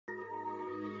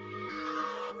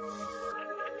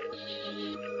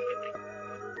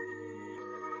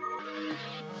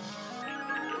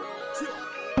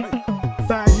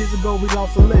ago we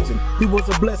lost a legend. He was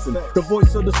a blessing, the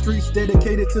voice of the streets,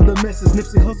 dedicated to the message.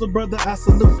 Nipsey Hussle, brother, I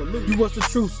salute. You was the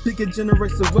truth, speaking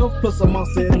generational wealth, plus a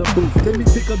monster in the booth. Let me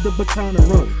pick up the baton and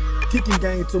run. Kicking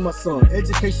game to my son,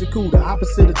 education cool, the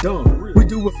opposite of dumb. We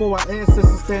do it for our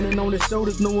ancestors, standing on their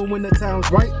shoulders, knowing when the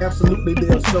time's right, absolutely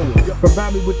they'll show us.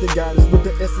 Provide me with the guidance, with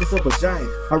the essence of a giant.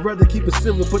 I'd rather keep it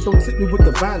civil, but don't tip me with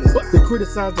the violence. They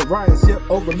criticize the riots, yet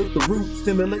overlook the root,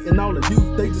 stimulating all the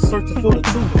youth, they just searching for the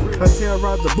truth. I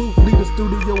terrorize the booth, leave the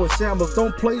studio in shambles.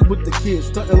 Don't play with the kids,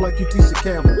 stunting like you teach a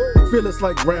Campbell. Feel it's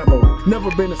like Rambo,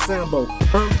 never been a Sambo.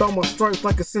 Earned all my stripes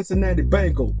like a Cincinnati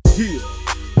Bengal. Yeah.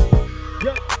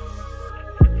 Yep.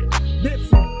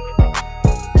 Nipsey,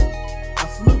 I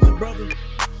salute you, brother.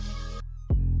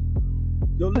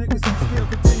 Your legacy still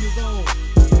continues on.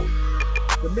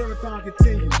 The marathon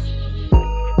continues.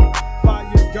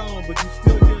 5 years gone, but you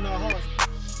still here in our hearts.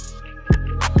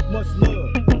 Much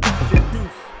love.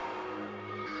 Deuce.